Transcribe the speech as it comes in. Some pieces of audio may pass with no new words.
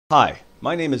Hi,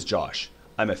 my name is Josh.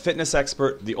 I'm a fitness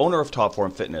expert, the owner of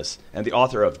Topform Fitness, and the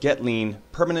author of Get Lean,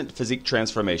 Permanent Physique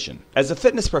Transformation. As a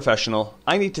fitness professional,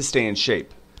 I need to stay in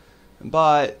shape.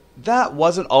 But that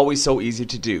wasn't always so easy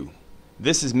to do.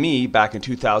 This is me back in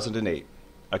 2008,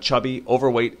 a chubby,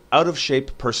 overweight,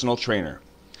 out-of-shape personal trainer.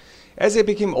 As I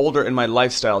became older and my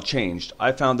lifestyle changed,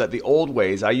 I found that the old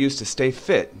ways I used to stay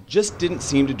fit just didn't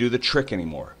seem to do the trick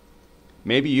anymore.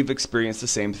 Maybe you've experienced the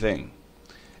same thing.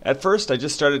 At first, I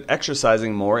just started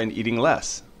exercising more and eating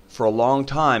less. For a long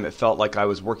time, it felt like I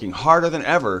was working harder than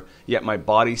ever, yet my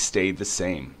body stayed the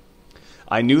same.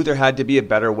 I knew there had to be a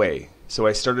better way, so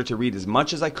I started to read as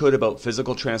much as I could about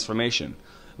physical transformation,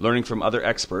 learning from other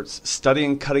experts,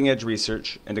 studying cutting-edge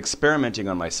research, and experimenting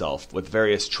on myself with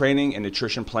various training and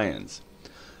nutrition plans.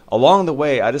 Along the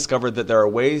way, I discovered that there are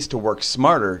ways to work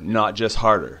smarter, not just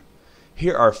harder.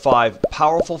 Here are 5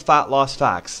 powerful fat loss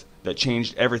facts that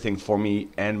changed everything for me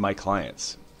and my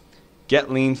clients.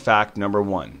 Get Lean fact number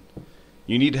 1.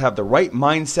 You need to have the right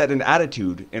mindset and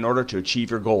attitude in order to achieve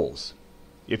your goals.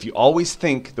 If you always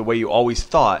think the way you always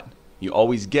thought, you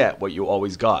always get what you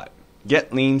always got.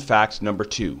 Get Lean fact number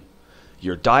 2.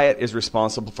 Your diet is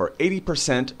responsible for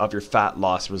 80% of your fat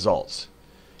loss results.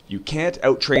 You can't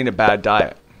outtrain a bad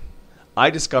diet.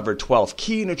 I discovered 12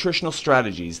 key nutritional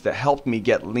strategies that helped me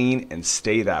get lean and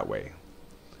stay that way.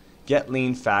 Get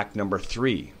Lean fact number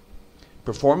 3.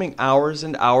 Performing hours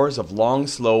and hours of long,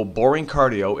 slow, boring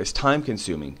cardio is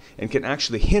time-consuming and can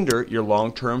actually hinder your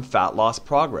long-term fat loss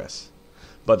progress.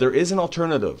 But there is an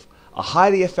alternative, a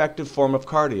highly effective form of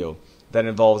cardio that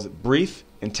involves brief,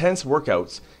 intense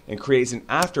workouts and creates an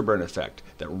afterburn effect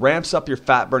that ramps up your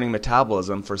fat-burning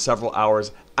metabolism for several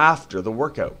hours after the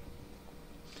workout.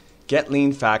 Get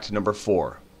Lean fact number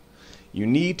 4. You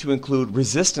need to include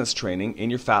resistance training in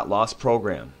your fat loss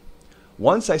program.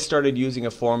 Once I started using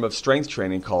a form of strength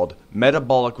training called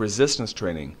metabolic resistance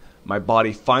training, my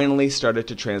body finally started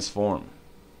to transform.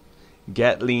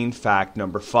 Get Lean fact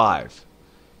number 5.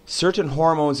 Certain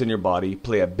hormones in your body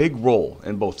play a big role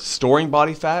in both storing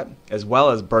body fat as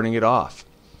well as burning it off.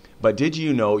 But did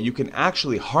you know you can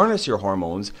actually harness your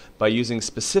hormones by using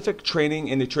specific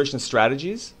training and nutrition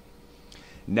strategies?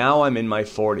 Now I'm in my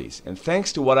 40s, and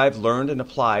thanks to what I've learned and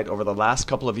applied over the last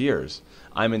couple of years,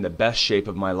 I'm in the best shape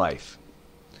of my life.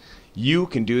 You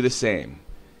can do the same.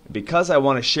 Because I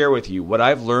want to share with you what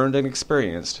I've learned and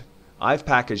experienced, I've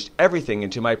packaged everything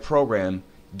into my program,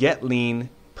 Get Lean,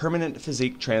 Permanent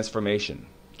Physique Transformation.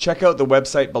 Check out the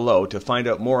website below to find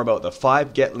out more about the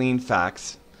 5 Get Lean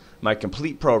facts, my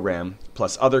complete program,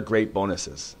 plus other great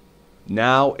bonuses.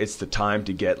 Now it's the time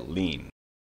to get lean.